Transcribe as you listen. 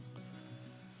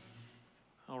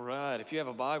If you have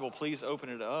a Bible, please open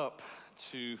it up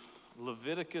to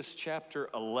Leviticus chapter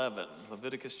 11.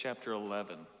 Leviticus chapter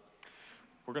 11.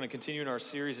 We're going to continue in our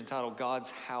series entitled God's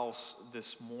House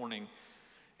this morning.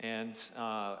 And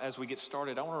as we get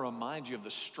started, I want to remind you of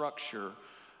the structure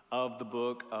of the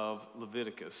book of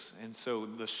Leviticus. And so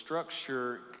the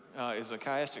structure is a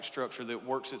chiastic structure that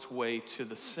works its way to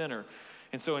the center.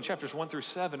 And so in chapters 1 through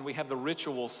 7, we have the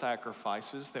ritual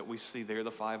sacrifices that we see there,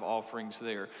 the 5 offerings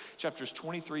there. Chapters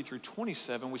 23 through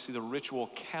 27, we see the ritual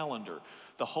calendar,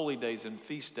 the holy days and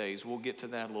feast days. We'll get to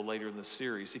that a little later in the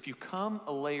series. If you come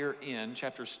a layer in,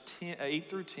 chapters 8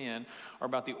 through 10 are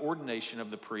about the ordination of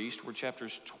the priest, where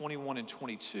chapters 21 and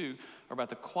 22 are about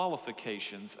the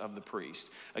qualifications of the priest.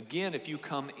 Again, if you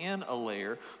come in a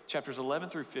layer, chapters 11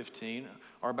 through 15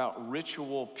 are about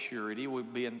ritual purity. We'll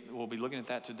be looking at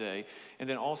that today. And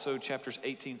then also chapters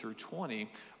 18 through 20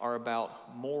 are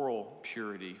about moral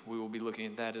purity. We will be looking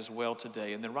at that as well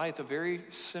today. And then right at the very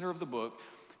center of the book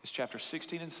is chapter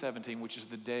 16 and 17, which is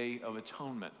the Day of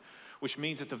Atonement, which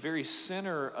means at the very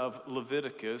center of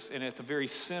Leviticus and at the very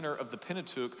center of the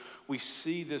Pentateuch, we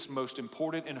see this most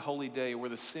important and holy day where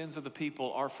the sins of the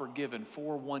people are forgiven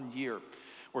for 1 year,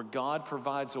 where God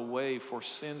provides a way for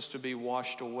sins to be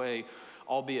washed away,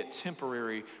 albeit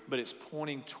temporary, but it's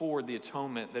pointing toward the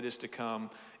atonement that is to come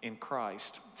in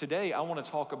Christ. Today, I want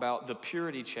to talk about the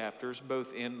purity chapters,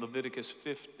 both in Leviticus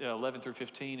 11 through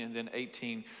 15 and then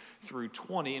 18 through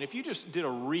 20. And if you just did a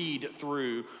read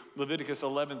through Leviticus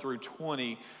 11 through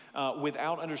 20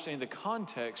 without understanding the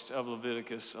context of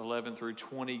Leviticus 11 through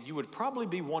 20, you would probably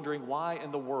be wondering why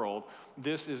in the world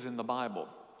this is in the Bible.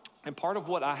 And part of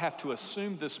what I have to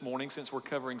assume this morning, since we're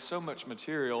covering so much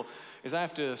material, is I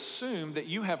have to assume that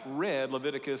you have read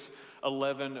Leviticus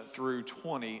 11 through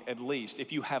 20 at least.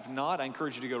 If you have not, I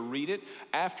encourage you to go read it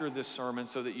after this sermon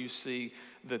so that you see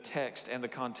the text and the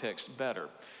context better.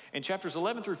 In chapters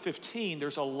 11 through 15,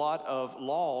 there's a lot of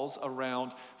laws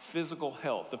around physical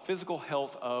health, the physical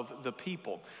health of the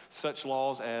people, such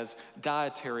laws as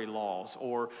dietary laws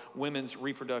or women's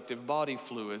reproductive body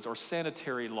fluids or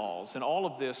sanitary laws. And all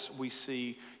of this we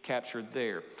see captured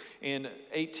there. In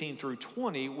 18 through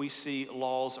 20, we see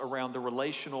laws around the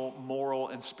relational, moral,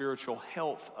 and spiritual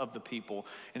health of the people.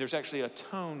 And there's actually a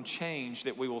tone change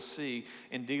that we will see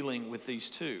in dealing with these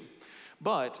two.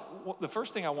 But the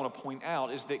first thing I want to point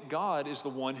out is that God is the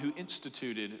one who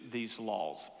instituted these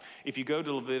laws. If you go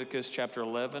to Leviticus chapter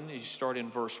 11, you start in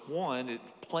verse 1, it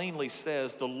plainly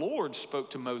says, "The Lord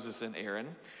spoke to Moses and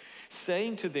Aaron,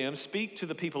 saying to them, speak to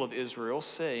the people of Israel,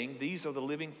 saying, these are the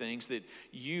living things that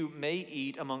you may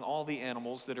eat among all the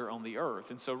animals that are on the earth."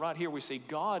 And so right here we see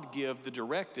God give the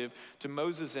directive to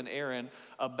Moses and Aaron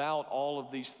about all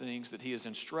of these things that he is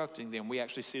instructing them. We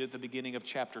actually see it at the beginning of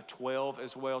chapter 12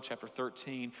 as well, chapter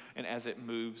 13, and as it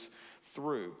moves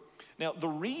through. Now, the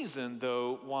reason,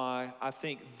 though, why I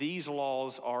think these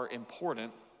laws are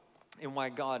important and why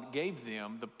God gave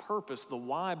them, the purpose, the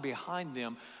why behind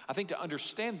them, I think to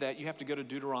understand that, you have to go to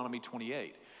Deuteronomy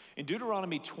 28. In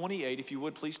Deuteronomy 28, if you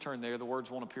would please turn there, the words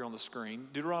won't appear on the screen.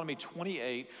 Deuteronomy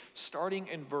 28, starting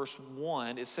in verse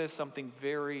 1, it says something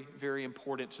very, very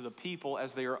important to the people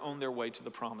as they are on their way to the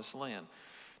promised land.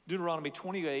 Deuteronomy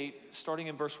 28, starting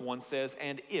in verse 1 says,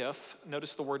 "And if,"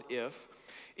 notice the word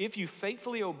if you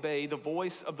faithfully obey the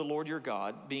voice of the Lord your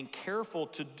God, being careful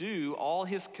to do all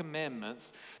his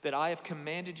commandments that I have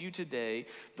commanded you today,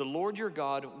 the Lord your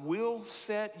God will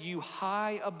set you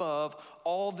high above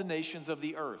all the nations of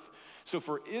the earth." So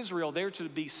for Israel, they're to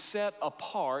be set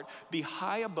apart, be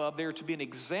high above, they're to be an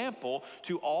example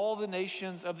to all the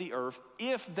nations of the earth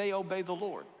if they obey the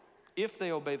Lord. If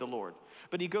they obey the Lord.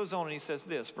 But he goes on and he says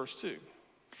this, verse 2.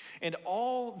 "And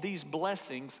all these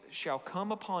blessings shall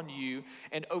come upon you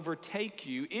and overtake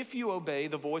you if you obey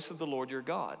the voice of the Lord your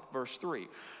God." Verse 3,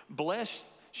 "Blessed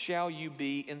shall you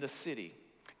be in the city,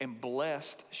 and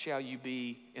blessed shall you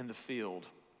be in the field.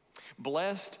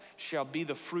 Blessed shall be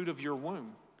the fruit of your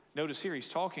womb." Notice here he's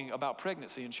talking about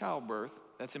pregnancy and childbirth.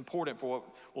 That's important for what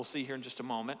we'll see here in just a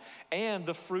moment. "And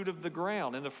the fruit of the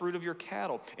ground, and the fruit of your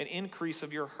cattle, and increase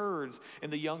of your herds,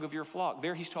 and the young of your flock."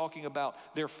 There he's talking about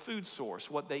their food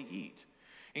source, what they eat.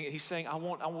 And he's saying, I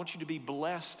want you to be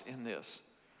blessed in this.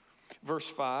 Verse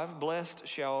 5, "Blessed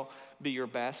shall be your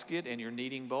basket and your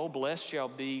kneading bowl. Blessed shall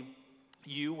be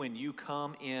you when you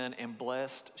come in, and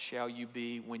blessed shall you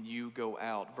be when you go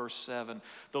out. Verse 7,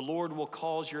 the Lord will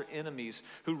cause your enemies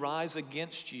who rise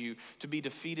against you to be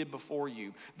defeated before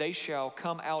you. They shall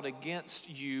come out against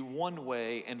you one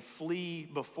way and flee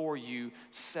before you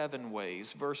 7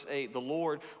 ways. Verse 8, the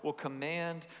Lord will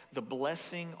command the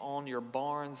blessing on your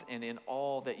barns and in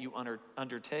all that you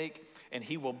undertake, and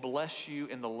he will bless you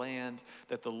in the land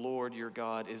that the Lord your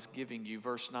God is giving you.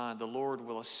 Verse 9, the Lord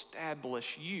will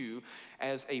establish you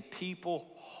as a people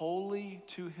holy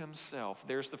to himself.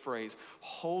 There's the phrase,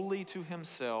 holy to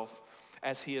himself,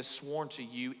 as he has sworn to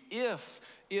you, if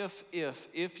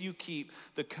you keep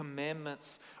the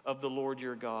commandments of the Lord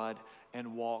your God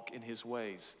and walk in his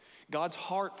ways. God's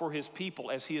heart for his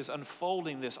people, as he is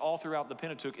unfolding this all throughout the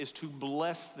Pentateuch, is to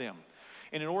bless them.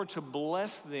 And in order to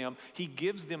bless them, he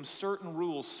gives them certain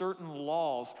rules, certain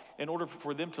laws, in order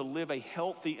for them to live a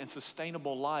healthy and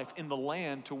sustainable life in the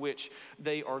land to which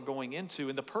they are going into.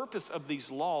 And the purpose of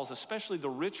these laws, especially the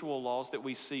ritual laws that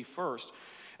we see first,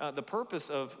 the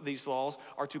purpose of these laws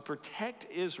are to protect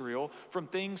Israel from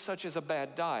things such as a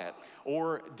bad diet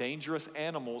or dangerous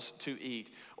animals to eat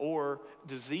or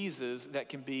diseases that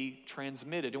can be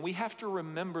transmitted. And we have to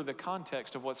remember the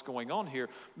context of what's going on here,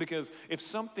 because if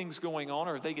something's going on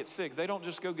or if they get sick, they don't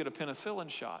just go get a penicillin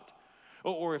shot.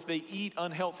 Or if they eat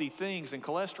unhealthy things and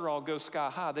cholesterol goes sky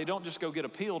high, they don't just go get a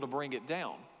pill to bring it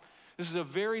down. This is a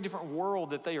very different world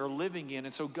that they are living in.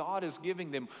 And so God is giving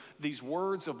them these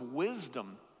words of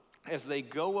wisdom as they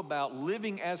go about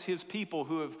living as his people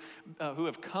who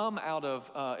have come out of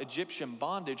Egyptian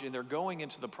bondage, and they're going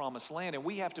into the promised land. And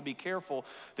we have to be careful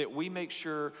that we make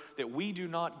sure that we do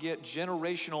not get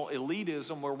generational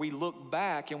elitism where we look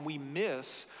back and we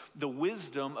miss the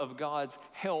wisdom of God's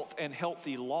health and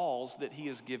healthy laws that he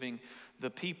is giving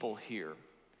the people here.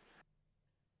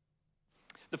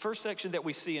 The first section that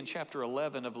we see in chapter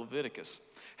 11 of Leviticus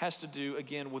has to do,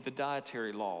 again, with the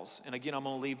dietary laws. And again, I'm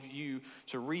going to leave you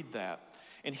to read that.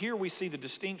 And here we see the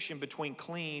distinction between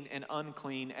clean and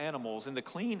unclean animals. And the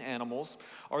clean animals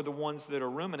are the ones that are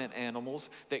ruminant animals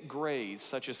that graze,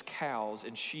 such as cows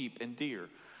and sheep and deer.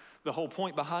 The whole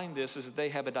point behind this is that they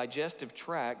have a digestive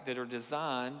tract that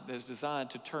is designed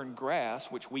to turn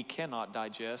grass, which we cannot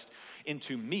digest,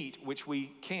 into meat, which we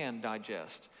can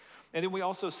digest. And then we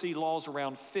also see laws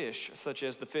around fish, such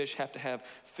as the fish have to have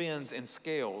fins and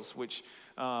scales, which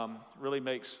really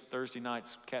makes Thursday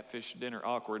night's catfish dinner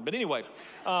awkward. But anyway,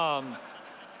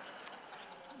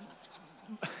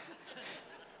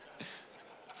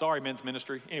 sorry, men's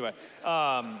ministry. Anyway,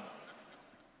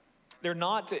 they're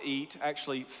not to eat,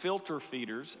 actually, filter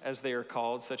feeders, as they are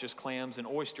called, such as clams and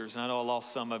oysters. And I know I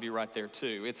lost some of you right there,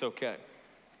 too. It's okay.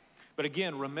 But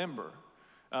again, remember,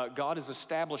 God is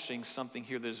establishing something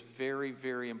here that is very,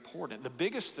 very important. The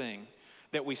biggest thing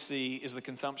that we see is the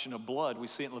consumption of blood. We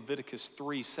see it in Leviticus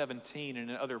 3:17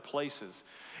 and in other places.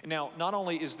 Now, not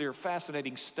only is there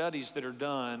fascinating studies that are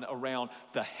done around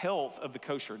the health of the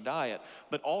kosher diet,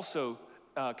 but also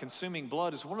consuming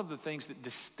blood is one of the things that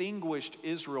distinguished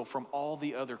Israel from all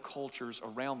the other cultures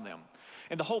around them.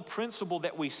 And the whole principle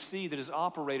that we see that is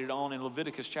operated on in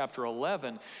Leviticus chapter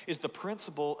 11 is the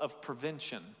principle of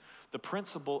prevention. The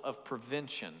principle of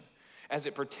prevention as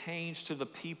it pertains to the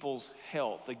people's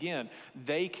health. Again,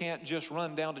 they can't just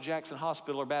run down to Jackson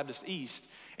Hospital or Baptist East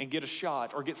and get a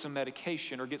shot or get some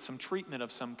medication or get some treatment of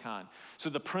some kind. So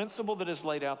the principle that is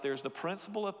laid out there is the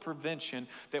principle of prevention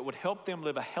that would help them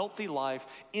live a healthy life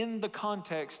in the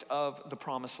context of the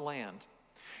promised land.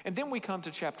 And then we come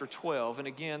to chapter 12, and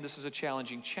again, this is a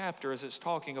challenging chapter as it's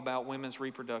talking about women's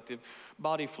reproductive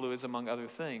body fluids, among other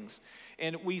things.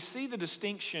 And we see the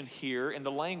distinction here in the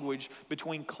language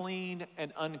between clean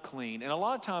and unclean. And a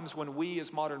lot of times when we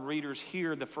as modern readers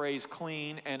hear the phrase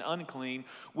clean and unclean,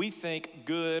 we think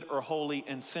good or holy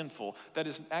and sinful. That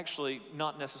is actually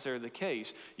not necessarily the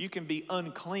case. You can be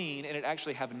unclean and it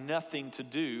actually have nothing to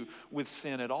do with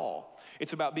sin at all.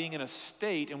 It's about being in a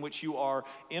state in which you are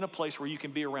in a place where you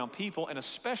can be around people, and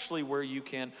especially where you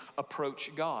can approach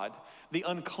God. The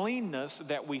uncleanness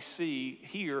that we see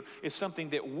here is something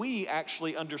that we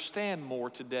actually understand more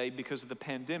today because of the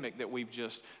pandemic that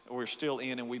we're still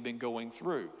in and we've been going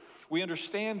through. We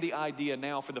understand the idea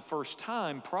now for the first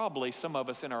time, probably some of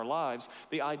us in our lives,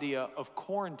 the idea of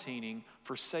quarantining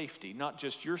for safety, not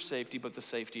just your safety, but the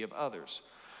safety of others.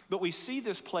 But we see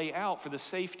this play out for the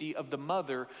safety of the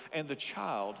mother and the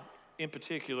child, in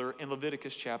particular in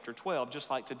Leviticus chapter 12. Just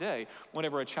like today,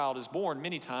 whenever a child is born,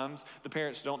 many times the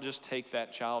parents don't just take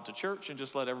that child to church and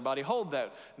just let everybody hold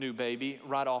that new baby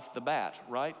right off the bat,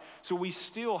 right? So we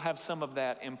still have some of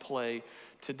that in play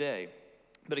today.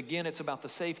 But again, it's about the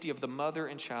safety of the mother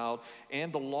and child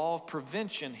and the law of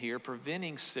prevention here,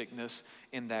 preventing sickness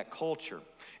in that culture.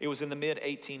 It was in the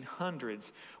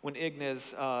mid-1800s when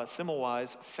Ignaz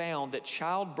Semmelweis found that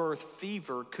childbirth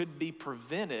fever could be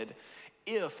prevented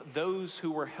if those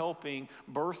who were helping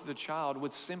birth the child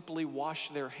would simply wash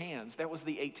their hands. That was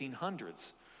the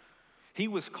 1800s. He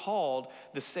was called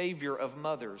the savior of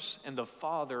mothers and the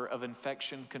father of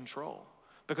infection control.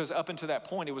 Because up until that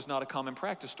point, it was not a common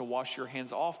practice to wash your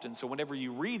hands often. So whenever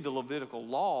you read the Levitical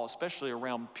law, especially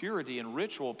around purity and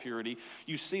ritual purity,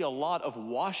 you see a lot of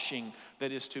washing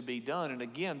that is to be done. And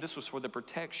again, this was for the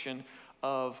protection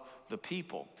of the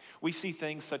people. We see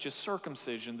things such as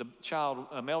circumcision.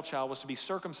 A male child was to be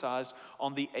circumcised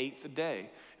on the 8th day.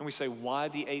 And we say, why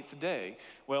the 8th day?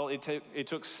 Well, it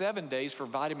took 7 days for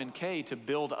vitamin K to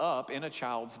build up in a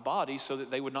child's body so that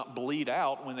they would not bleed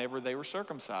out whenever they were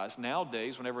circumcised.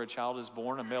 Nowadays, whenever a child is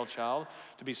born, a male child,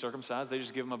 to be circumcised, they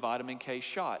just give them a vitamin K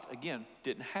shot. Again,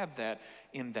 didn't have that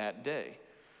in that day.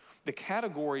 The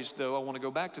categories, though, I want to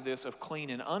go back to this, of clean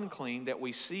and unclean that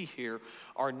we see here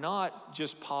are not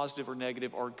just positive or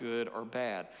negative or good or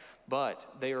bad, but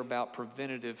they are about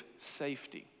preventative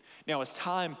safety. Now, as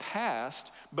time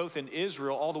passed, both in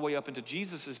Israel all the way up into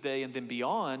Jesus' day and then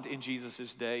beyond in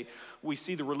Jesus' day, we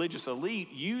see the religious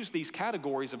elite use these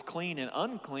categories of clean and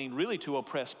unclean really to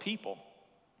oppress people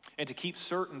and to keep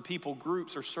certain people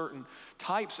groups or certain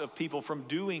types of people from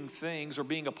doing things or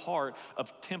being a part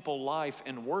of temple life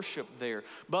and worship there.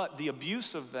 But the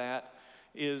abuse of that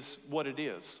is what it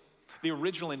is. The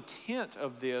original intent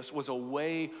of this was a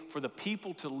way for the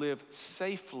people to live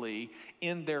safely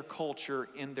in their culture,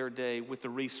 in their day, with the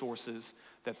resources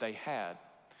that they had.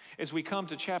 As we come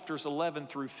to chapters 11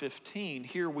 through 15,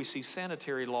 here we see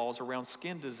sanitary laws around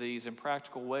skin disease and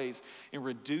practical ways in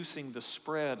reducing the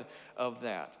spread of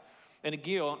that. And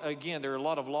again, there are a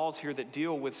lot of laws here that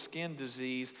deal with skin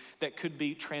disease that could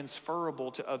be transferable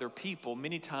to other people.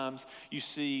 Many times you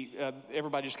see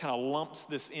everybody just kind of lumps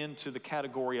this into the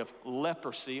category of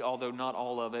leprosy, although not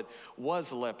all of it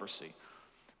was leprosy.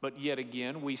 But yet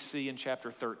again, we see in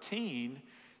chapter 13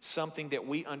 something that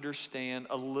we understand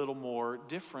a little more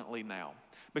differently now.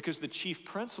 Because the chief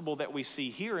principle that we see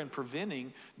here in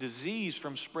preventing disease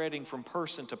from spreading from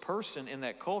person to person in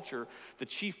that culture, the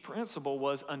chief principle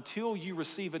was until you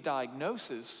receive a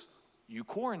diagnosis, you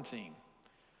quarantine.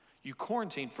 You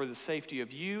quarantine for the safety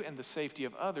of you and the safety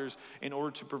of others in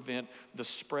order to prevent the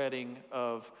spreading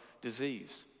of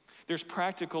disease. There's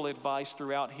practical advice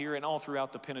throughout here and all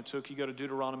throughout the Pentateuch. You go to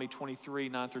Deuteronomy 23,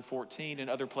 9 through 14 and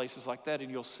other places like that,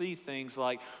 and you'll see things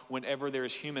like whenever there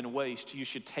is human waste, you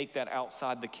should take that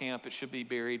outside the camp. It should be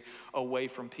buried away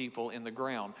from people in the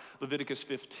ground. Leviticus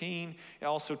 15, it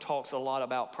also talks a lot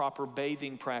about proper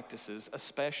bathing practices,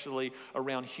 especially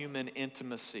around human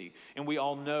intimacy. And we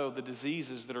all know the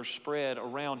diseases that are spread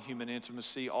around human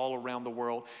intimacy all around the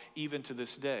world, even to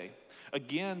this day.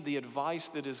 Again, the advice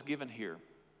that is given here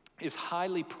is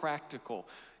highly practical.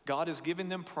 God has given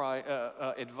them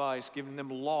advice, given them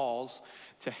laws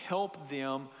to help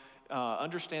them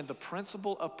understand the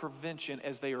principle of prevention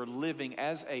as they are living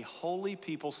as a holy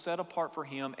people set apart for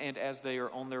Him and as they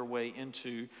are on their way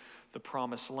into the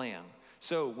promised land.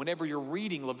 So whenever you're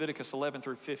reading Leviticus 11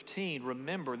 through 15,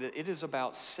 remember that it is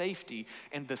about safety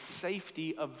and the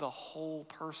safety of the whole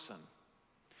person.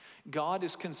 God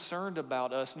is concerned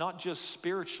about us, not just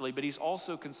spiritually, but He's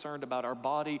also concerned about our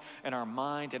body and our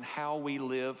mind and how we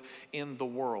live in the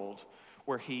world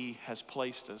where He has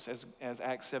placed us. As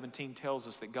Acts 17 tells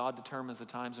us that God determines the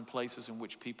times and places in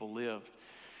which people live.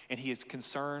 And He is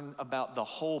concerned about the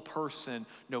whole person,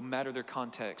 no matter their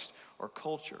context or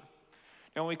culture.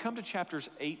 Now, when we come to chapters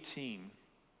 18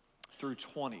 through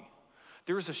 20,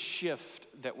 there is a shift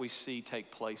that we see take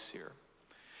place here.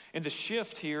 And the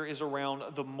shift here is around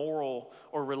the moral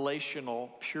or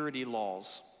relational purity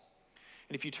laws.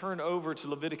 And if you turn over to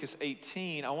Leviticus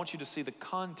 18, I want you to see the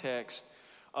context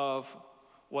of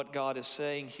what God is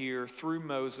saying here through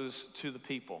Moses to the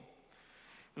people.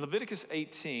 In Leviticus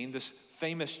 18, this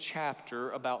famous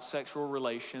chapter about sexual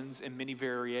relations and many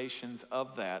variations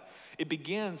of that, it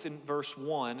begins in verse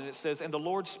 1, and it says, "And the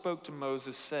Lord spoke to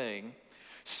Moses, saying,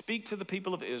 Speak to the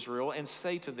people of Israel and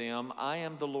say to them, I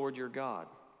am the Lord your God."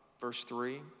 Verse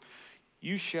 3,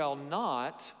 "You shall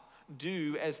not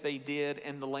do as they did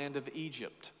in the land of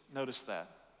Egypt." Notice that.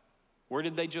 Where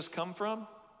did they just come from?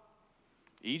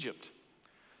 Egypt.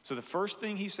 So the first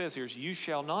thing he says here is, you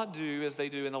shall not do as they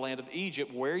do in the land of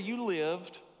Egypt, where you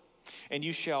lived, and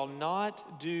you shall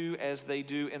not do as they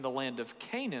do in the land of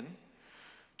Canaan,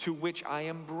 to which I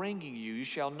am bringing you. You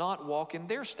shall not walk in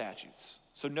their statutes.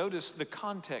 So notice the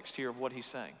context here of what he's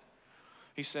saying.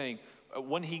 He's saying,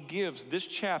 when he gives this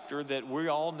chapter that we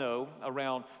all know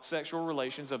around sexual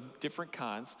relations of different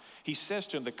kinds, he says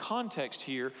to him, the context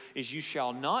here is you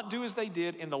shall not do as they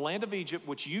did in the land of Egypt,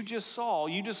 which you just saw,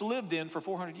 you just lived in for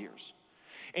 400 years.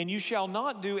 And you shall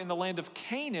not do in the land of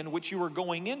Canaan, which you were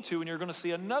going into, and you're going to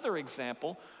see another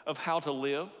example of how to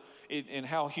live and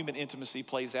how human intimacy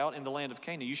plays out in the land of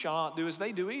Canaan. You shall not do as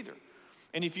they do either.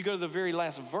 And if you go to the very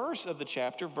last verse of the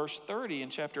chapter, verse 30 in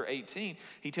chapter 18,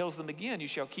 he tells them again, you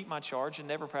shall keep my charge and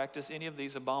never practice any of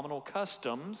these abominable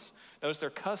customs. Notice they're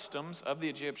customs of the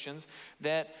Egyptians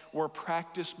that were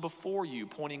practiced before you,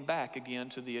 pointing back again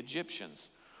to the Egyptians.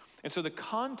 And so the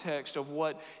context of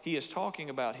what he is talking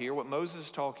about here, what Moses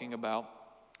is talking about,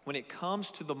 when it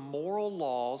comes to the moral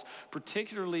laws,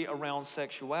 particularly around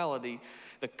sexuality,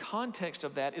 the context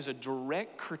of that is a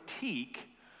direct critique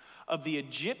of the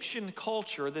Egyptian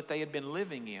culture that they had been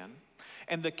living in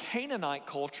and the Canaanite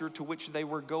culture to which they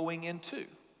were going into.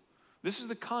 This is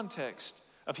the context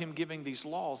of him giving these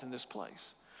laws in this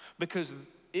place. Because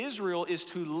Israel is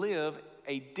to live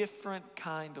a different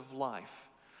kind of life.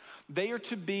 They are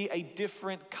to be a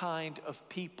different kind of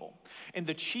people. And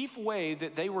the chief way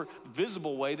that they were,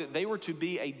 visible way that they were to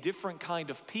be a different kind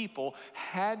of people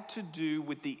had to do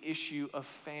with the issue of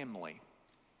family.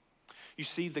 You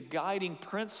see, the guiding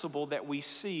principle that we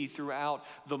see throughout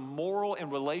the moral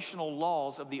and relational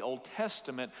laws of the Old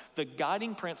Testament, the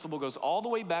guiding principle goes all the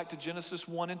way back to Genesis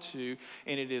 1 and 2,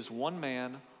 and it is one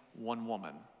man, one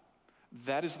woman.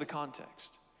 That is the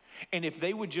context. And if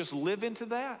they would just live into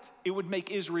that, it would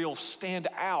make Israel stand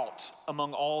out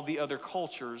among all the other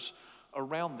cultures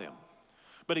around them.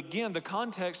 But again, the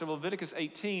context of Leviticus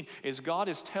 18 is God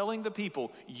is telling the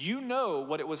people, you know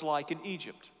what it was like in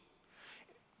Egypt.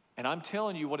 And I'm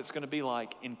telling you what it's going to be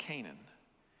like in Canaan.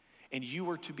 And you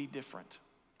are to be different.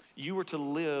 You are to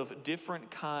live different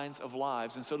kinds of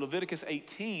lives. And so Leviticus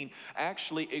 18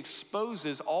 actually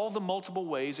exposes all the multiple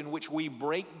ways in which we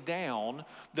break down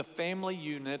the family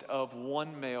unit of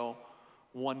one male,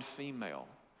 one female.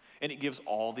 And it gives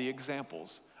all the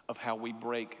examples of how we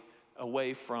break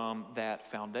away from that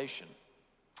foundation.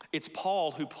 It's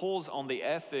Paul who pulls on the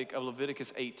ethic of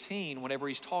Leviticus 18 whenever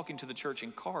he's talking to the church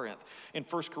in Corinth in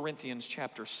 1 Corinthians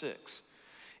chapter 6.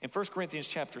 In 1 Corinthians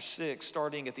chapter 6,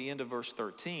 starting at the end of verse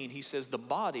 13, he says, the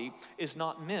body is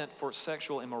not meant for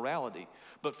sexual immorality,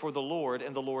 but for the Lord,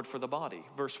 and the Lord for the body.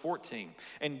 Verse 14,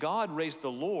 and God raised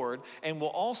the Lord and will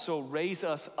also raise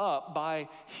us up by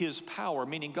his power,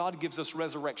 meaning God gives us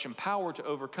resurrection power to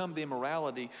overcome the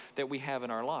immorality that we have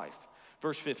in our life.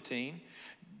 Verse 15,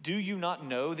 do you not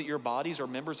know that your bodies are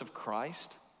members of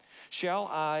Christ? Shall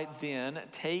I then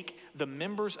take the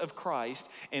members of Christ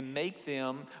and make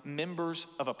them members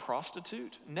of a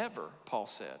prostitute? Never, Paul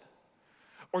said.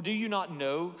 Or do you not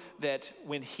know that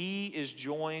when he is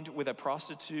joined with a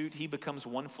prostitute, he becomes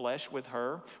one flesh with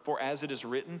her? For as it is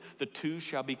written, the two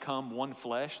shall become one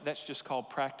flesh. That's just called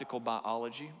practical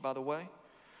biology, by the way.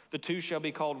 The two shall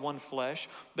be called one flesh,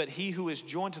 but he who is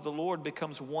joined to the Lord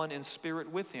becomes one in spirit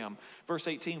with him. Verse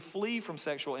 18, flee from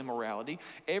sexual immorality.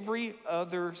 Every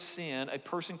other sin a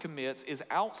person commits is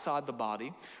outside the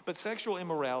body, but sexual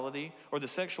immorality, or the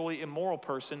sexually immoral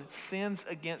person, sins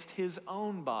against his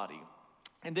own body.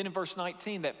 And then in verse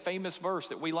 19, that famous verse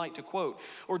that we like to quote,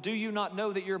 or do you not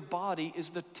know that your body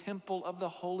is the temple of the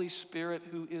Holy Spirit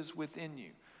who is within you?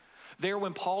 There,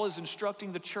 when Paul is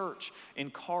instructing the church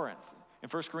in Corinth, in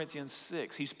 1 Corinthians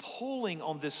 6, he's pulling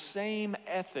on this same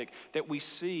ethic that we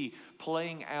see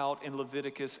playing out in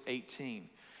Leviticus 18.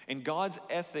 And God's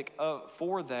ethic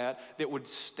for that would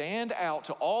stand out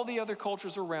to all the other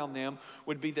cultures around them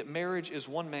would be that marriage is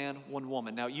one man, one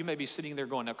woman. Now, you may be sitting there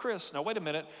going, now, Chris, now wait a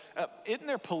minute. Isn't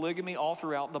there polygamy all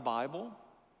throughout the Bible?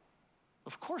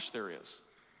 Of course there is.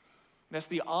 That's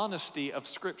the honesty of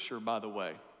Scripture, by the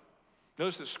way.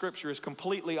 Notice that Scripture is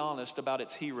completely honest about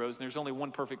its heroes, and there's only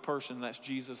one perfect person, and that's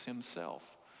Jesus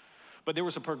himself. But there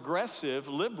was a progressive,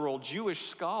 liberal Jewish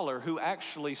scholar who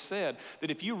actually said that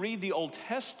if you read the Old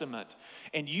Testament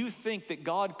and you think that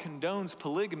God condones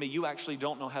polygamy, you actually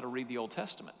don't know how to read the Old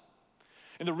Testament.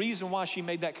 And the reason why she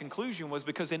made that conclusion was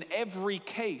because in every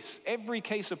case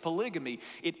of polygamy,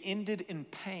 it ended in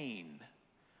pain.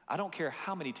 I don't care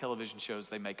how many television shows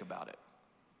they make about it.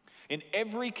 In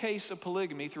every case of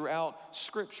polygamy throughout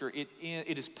Scripture, it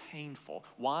is painful.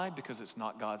 Why? Because it's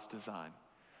not God's design.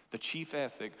 The chief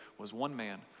ethic was one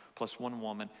man plus one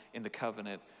woman in the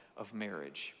covenant of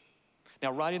marriage.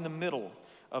 Now, right in the middle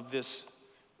of this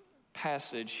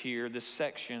passage here, this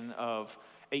section of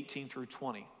 18 through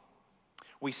 20,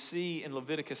 we see in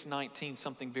Leviticus 19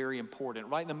 something very important.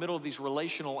 Right in the middle of these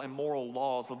relational and moral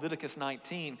laws, Leviticus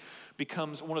 19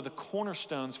 becomes one of the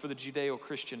cornerstones for the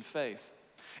Judeo-Christian faith.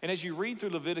 And as you read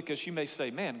through Leviticus, you may say,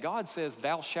 man, God says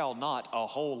thou shalt not a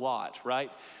whole lot,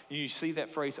 right? And you see that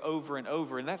phrase over and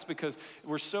over, and that's because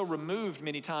we're so removed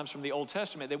many times from the Old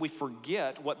Testament that we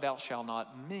forget what thou shalt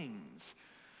not means.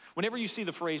 Whenever you see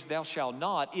the phrase thou shalt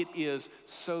not, it is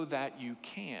so that you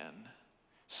can.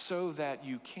 So that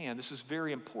you can. This is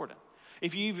very important.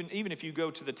 If you even if you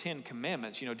go to the 10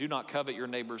 Commandments, do not covet your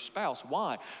neighbor's spouse.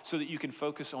 Why? So that you can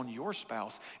focus on your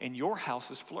spouse and your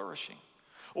house is flourishing.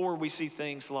 Or we see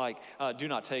things like, do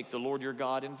not take the Lord your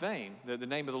God in vain, the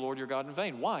name of the Lord your God in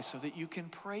vain. Why? So that you can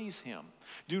praise him.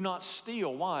 Do not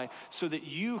steal. Why? So that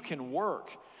you can work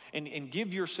and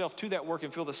give yourself to that work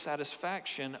and feel the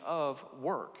satisfaction of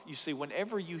work. You see,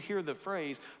 whenever you hear the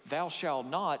phrase, thou shalt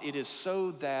not, it is so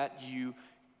that you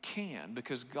can,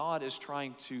 because God is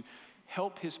trying to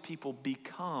help his people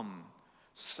become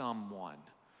someone.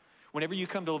 Whenever you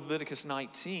come to Leviticus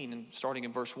 19, and starting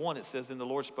in verse 1, it says, then the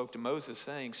Lord spoke to Moses,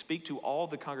 saying, speak to all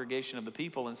the congregation of the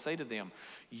people and say to them,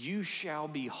 you shall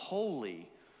be holy,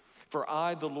 for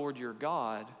I, the Lord your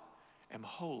God, am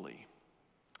holy.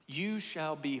 You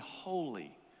shall be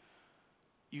holy.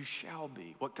 You shall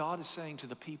be. What God is saying to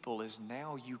the people is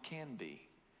now you can be.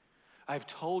 I've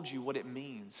told you what it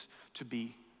means to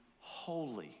be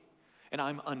holy. And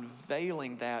I'm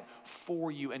unveiling that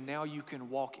for you, and now you can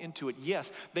walk into it.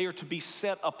 Yes, they are to be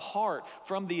set apart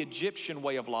from the Egyptian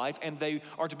way of life, and they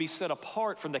are to be set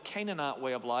apart from the Canaanite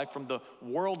way of life, from the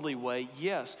worldly way,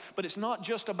 yes. But it's not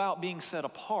just about being set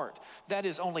apart. That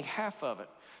is only half of it.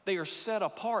 They are set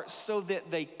apart so that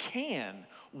they can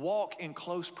walk in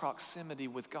close proximity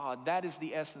with God. That is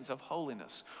the essence of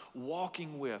holiness.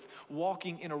 Walking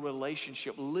in a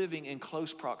relationship, living in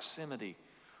close proximity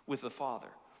with the Father.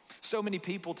 So many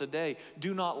people today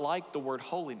do not like the word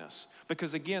holiness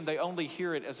because, again, they only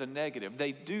hear it as a negative.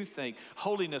 They do think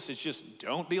holiness is just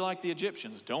don't be like the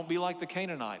Egyptians, don't be like the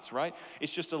Canaanites, right?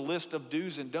 It's just a list of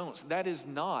do's and don'ts. That is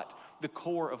not the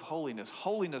core of holiness.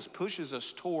 Holiness pushes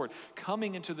us toward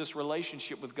coming into this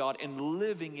relationship with God and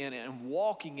living in it and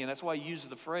walking in it. That's why he uses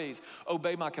the phrase,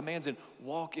 obey my commands and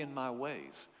walk in my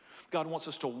ways. God wants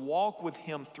us to walk with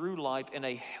him through life in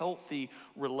a healthy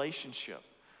relationship.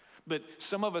 But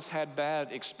some of us had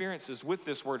bad experiences with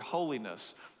this word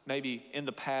holiness, maybe in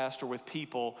the past or with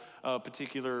people,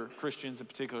 particular Christians in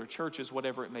particular churches,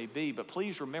 whatever it may be. But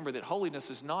please remember that holiness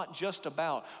is not just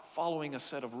about following a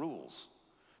set of rules.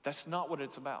 That's not what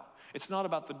it's about. It's not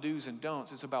about the do's and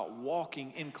don'ts. It's about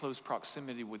walking in close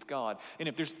proximity with God. And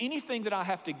if there's anything that I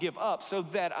have to give up so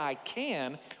that I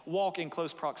can walk in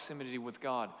close proximity with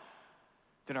God,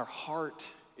 then our heart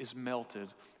is melted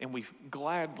and we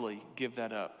gladly give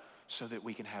that up so that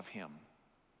we can have him.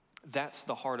 That's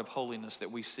the heart of holiness that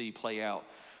we see play out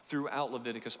throughout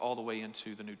Leviticus all the way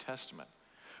into the New Testament.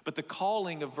 But the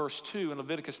calling of verse 2 in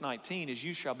Leviticus 19 is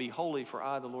you shall be holy, for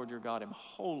I, the Lord your God, am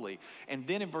holy. And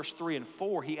then in verse 3 and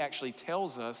 4, he actually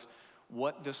tells us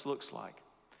what this looks like.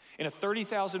 In a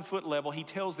 30,000-foot level, he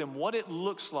tells them what it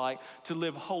looks like to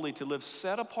live holy, to live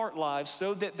set-apart lives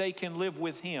so that they can live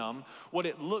with him, what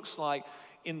it looks like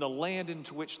in the land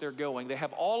into which they're going. They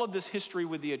have all of this history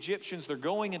with the Egyptians. They're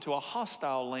going into a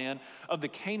hostile land of the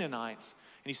Canaanites.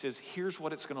 And he says, here's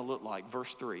what it's going to look like.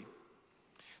 Verse 3.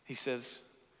 He says,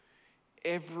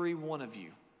 every one of you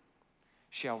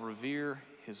shall revere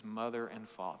his mother and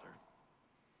father.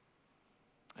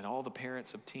 And all the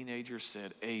parents of teenagers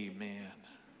said, amen.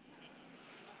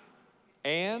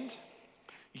 And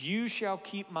you shall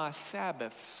keep my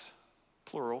Sabbaths,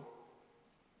 plural.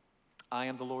 I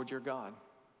am the Lord your God.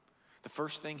 The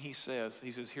first thing he says,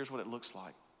 here's what it looks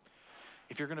like.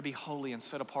 If you're going to be holy and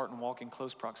set apart and walk in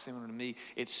close proximity to me,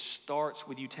 it starts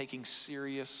with you taking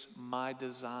serious my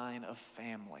design of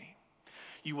family.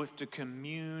 You have to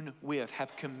commune with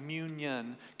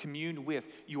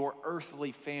your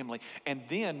earthly family. And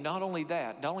then not only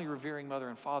that, not only revering mother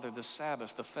and father, the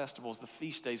Sabbaths, the festivals, the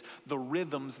feast days, the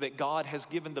rhythms that God has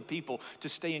given the people to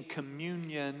stay in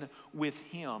communion with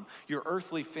him. Your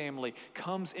earthly family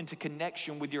comes into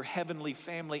connection with your heavenly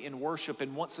family in worship.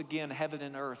 And once again, heaven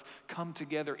and earth come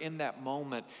together in that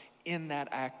moment, in that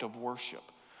act of worship.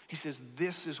 He says,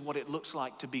 this is what it looks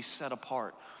like to be set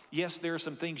apart. Yes, there are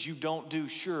some things you don't do,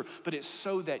 sure, but it's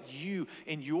so that you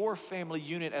and your family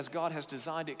unit, as God has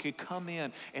designed it, could come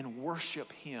in and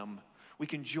worship him. We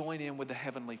can join in with the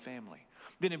heavenly family.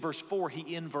 Then in verse 4,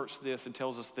 he inverts this and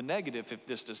tells us the negative. If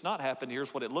this does not happen,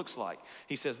 here's what it looks like.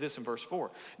 He says this in verse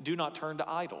 4, do not turn to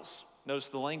idols. Notice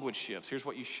the language shifts. Here's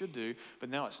what you should do, but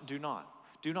now it's do not.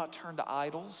 Do not turn to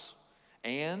idols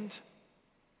and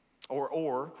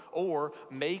or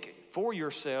make for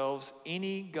yourselves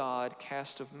any god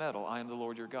cast of metal. I am the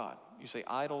Lord your God. You say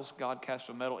idols, God cast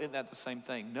of metal, isn't that the same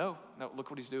thing? No, look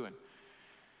what he's doing.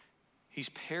 He's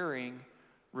pairing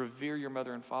revere your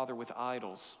mother and father with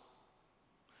idols.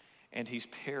 And he's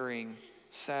pairing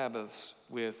Sabbaths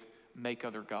with make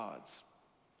other gods.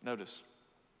 Notice,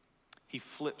 he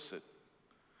flips it.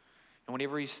 And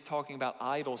whenever he's talking about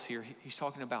idols here, he's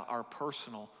talking about our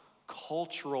personal,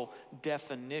 cultural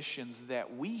definitions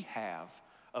that we have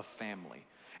of family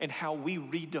and how we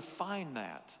redefine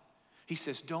that. He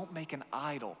says, don't make an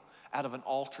idol out of an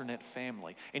alternate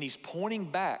family. And he's pointing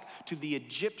back to the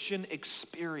Egyptian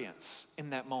experience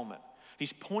in that moment.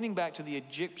 He's pointing back to the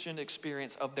Egyptian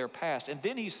experience of their past. And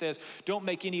then he says, don't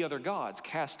make any other gods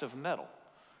cast of metal.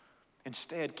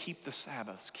 Instead, keep the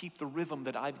Sabbaths, keep the rhythm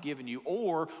that I've given you.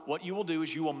 Or what you will do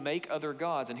is you will make other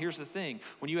gods. And here's the thing,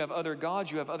 when you have other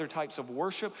gods, you have other types of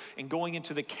worship. And going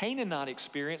into the Canaanite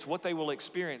experience, what they will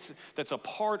experience that's a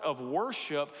part of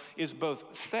worship is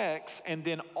both sex and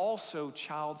then also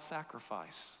child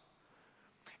sacrifice.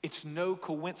 It's no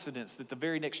coincidence that the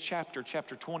very next chapter,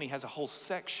 chapter 20, has a whole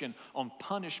section on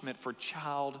punishment for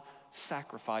child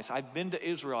sacrifice. I've been to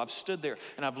Israel, I've stood there,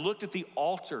 and I've looked at the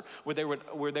altar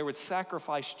where they would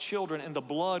sacrifice children, and the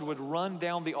blood would run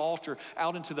down the altar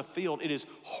out into the field. It is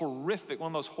horrific, one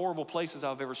of the most horrible places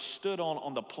I've ever stood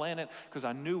on the planet, because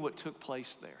I knew what took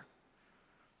place there.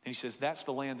 And he says, that's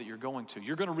the land that you're going to.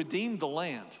 You're going to redeem the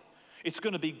land. It's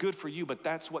going to be good for you, but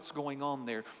that's what's going on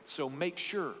there. So make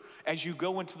sure as you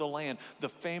go into the land, the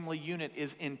family unit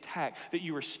is intact, that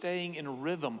you are staying in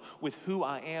rhythm with who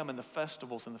I am and the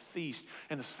festivals and the feasts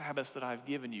and the Sabbaths that I've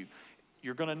given you.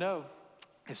 You're going to know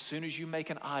as soon as you make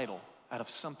an idol out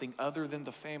of something other than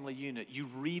the family unit, you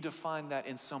redefine that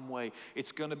in some way,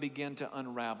 it's going to begin to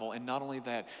unravel. And not only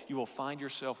that, you will find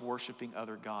yourself worshiping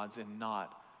other gods and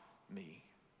not me,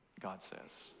 God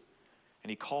says.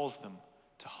 And he calls them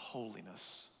to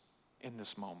holiness in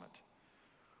this moment.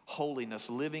 Holiness,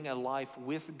 living a life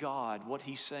with God, what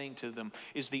he's saying to them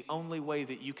is the only way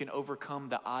that you can overcome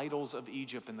the idols of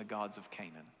Egypt and the gods of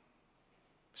Canaan.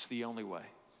 It's the only way.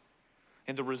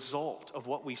 And the result of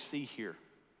what we see here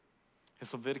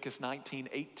is Leviticus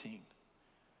 19:18.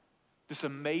 This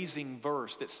amazing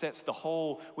verse that sets the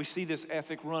whole, we see this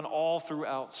ethic run all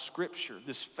throughout Scripture,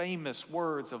 this famous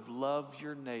words of love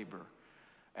your neighbor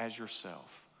as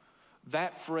yourself.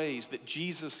 That phrase that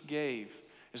Jesus gave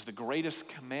is the greatest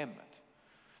commandment.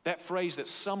 That phrase that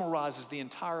summarizes the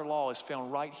entire law is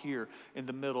found right here in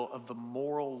the middle of the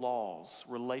moral laws,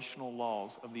 relational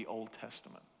laws of the Old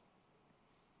Testament.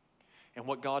 And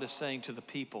what God is saying to the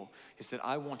people is that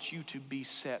I want you to be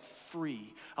set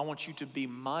free. I want you to be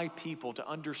my people, to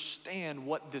understand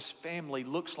what this family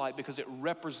looks like because it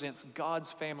represents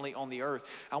God's family on the earth.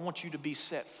 I want you to be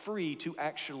set free to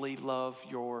actually love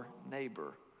your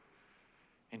neighbor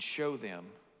and show them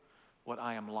what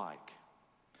I am like.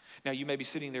 Now, you may be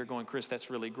sitting there going, Chris, that's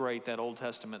really great, that Old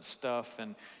Testament stuff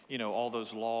and, all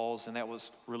those laws, and that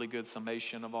was really good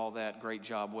summation of all that. Great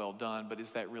job, well done. But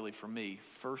is that really for me?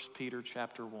 1 Peter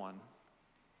chapter 1.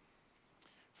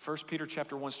 1 Peter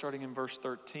chapter 1, starting in verse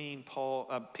 13,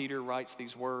 Peter writes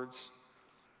these words.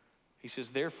 He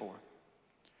says, therefore,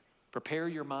 prepare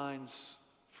your minds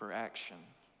for action.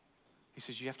 He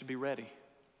says, you have to be ready.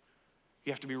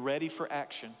 You have to be ready for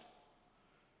action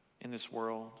in this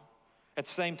world. At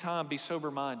the same time, be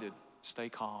sober-minded. Stay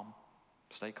calm.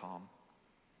 Stay calm.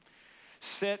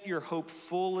 Set your hope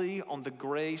fully on the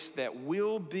grace that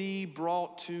will be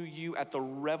brought to you at the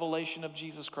revelation of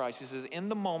Jesus Christ. He says, in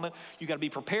the moment, you got to be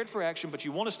prepared for action, but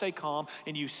you want to stay calm,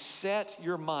 and you set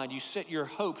your mind, you set your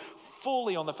hope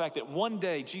fully on the fact that one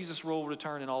day Jesus will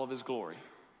return in all of his glory.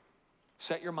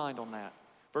 Set your mind on that.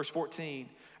 Verse 14,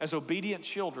 as obedient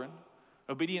children,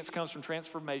 obedience comes from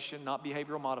transformation, not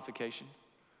behavioral modification.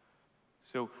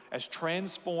 So, as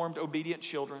transformed, obedient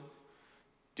children,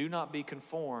 do not be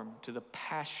conformed to the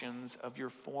passions of your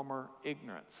former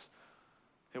ignorance.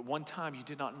 At one time you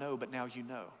did not know, but now you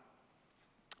know.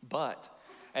 But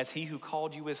as he who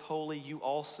called you is holy, you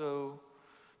also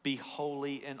be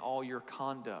holy in all your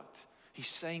conduct. He's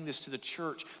saying this to the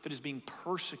church that is being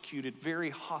persecuted,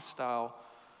 very hostile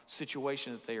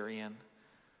situation that they are in.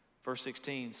 Verse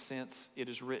 16, since it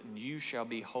is written, you shall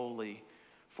be holy,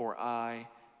 for I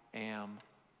am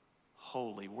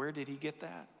holy. Where did he get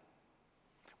that?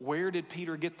 Where did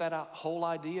Peter get that whole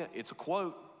idea? It's a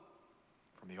quote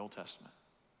from the Old Testament.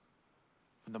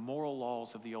 From the moral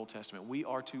laws of the Old Testament. We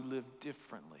are to live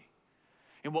differently.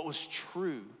 And what was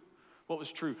true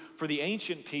for the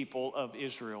ancient people of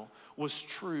Israel was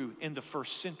true in the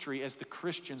first century as the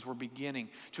Christians were beginning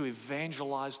to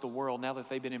evangelize the world now that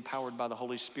they've been empowered by the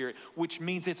Holy Spirit, which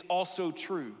means it's also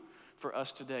true for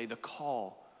us today. The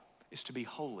call is to be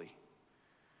holy.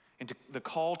 And the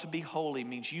call to be holy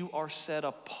means you are set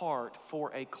apart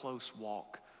for a close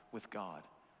walk with God.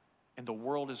 And the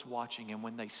world is watching, and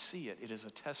when they see it, it is a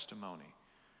testimony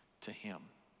to Him.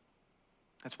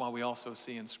 That's why we also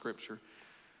see in Scripture,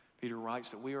 Peter writes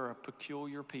that we are a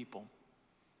peculiar people.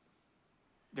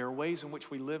 There are ways in which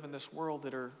we live in this world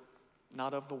that are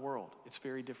not of the world. It's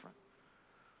very different.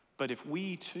 But if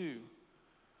we too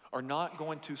are not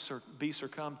going to be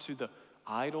succumbed to the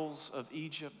idols of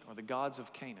Egypt or the gods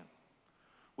of Canaan,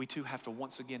 we too have to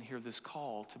once again hear this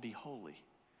call to be holy.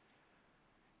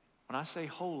 When I say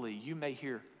holy, you may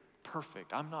hear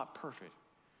perfect. I'm not perfect.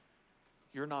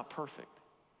 You're not perfect.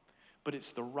 But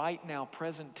it's the right now,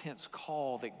 present tense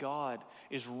call that God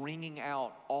is ringing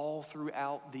out all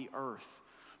throughout the earth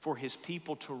for His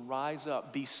people to rise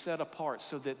up, be set apart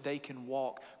so that they can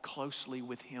walk closely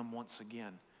with Him once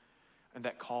again. And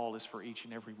that call is for each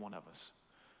and every one of us.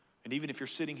 And even if you're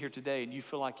sitting here today and you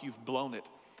feel like you've blown it,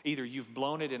 either you've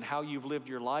blown it in how you've lived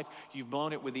your life, you've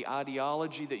blown it with the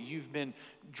ideology that you've been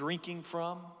drinking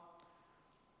from,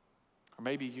 or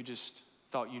maybe you just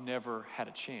thought you never had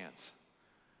a chance.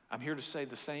 I'm here to say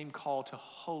the same call to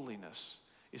holiness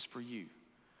is for you,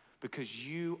 because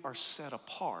you are set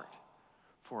apart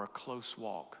for a close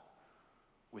walk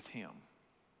with Him.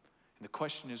 And the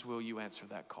question is, will you answer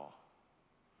that call?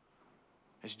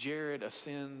 As Jared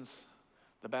ascends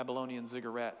the Babylonian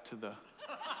ziggurat to the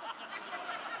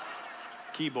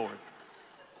keyboard,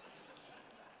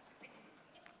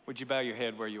 would you bow your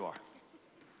head where you are?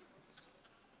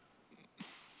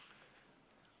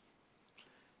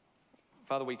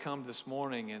 Father, we come this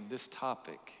morning and this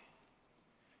topic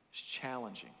is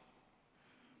challenging.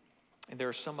 And there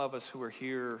are some of us who are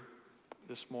here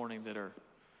this morning that are,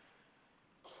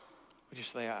 we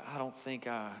just say, I don't think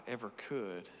I ever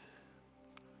could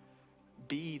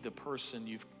be the person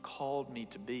you've called me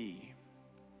to be.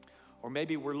 Or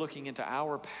maybe we're looking into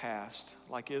our past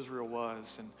like Israel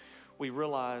was, and we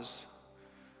realize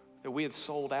that we had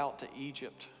sold out to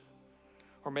Egypt.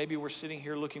 Or maybe we're sitting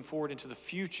here looking forward into the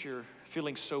future,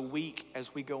 feeling so weak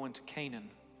as we go into Canaan.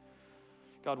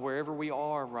 God, wherever we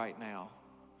are right now,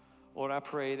 Lord, I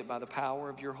pray that by the power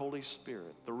of your Holy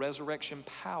Spirit, the resurrection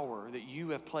power that you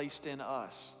have placed in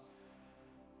us,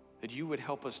 that you would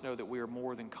help us know that we are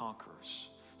more than conquerors.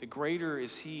 The greater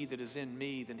is He that is in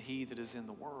me than he that is in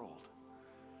the world.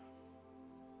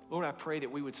 Lord, I pray that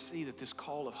we would see that this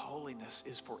call of holiness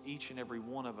is for each and every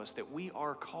one of us, that we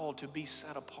are called to be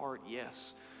set apart,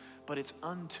 yes, but it's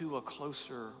unto a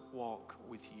closer walk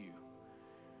with you.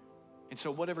 And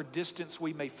so whatever distance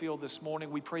we may feel this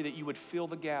morning, we pray that you would fill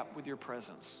the gap with your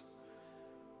presence,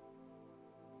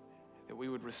 that we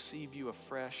would receive you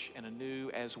afresh and anew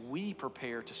as we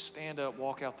prepare to stand up,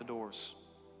 walk out the doors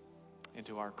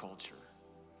into our culture.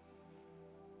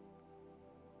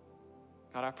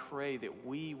 God, I pray that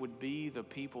we would be the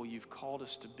people you've called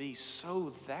us to be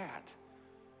so that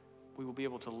we will be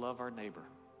able to love our neighbor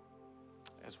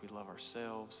as we love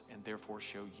ourselves and therefore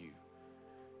show you.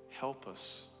 Help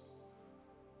us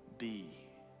be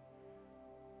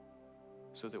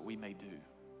so that we may do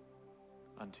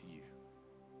unto you.